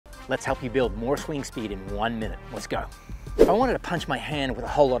Let's help you build more swing speed in 1 minute. Let's go. If I wanted to punch my hand with a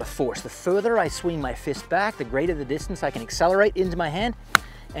whole lot of force, the further I swing my fist back, the greater the distance I can accelerate into my hand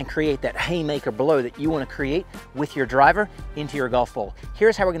and create that haymaker blow that you want to create with your driver into your golf ball.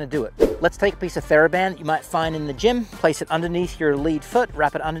 Here's how we're going to do it. Let's take a piece of TheraBand that you might find in the gym, place it underneath your lead foot,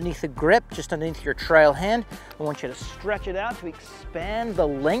 wrap it underneath the grip, just underneath your trail hand. I want you to stretch it out to expand the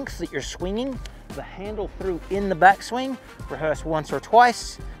length that you're swinging the handle through in the backswing. Rehearse once or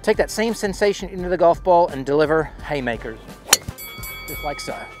twice. Take that same sensation into the golf ball and deliver haymakers, just like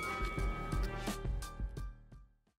so.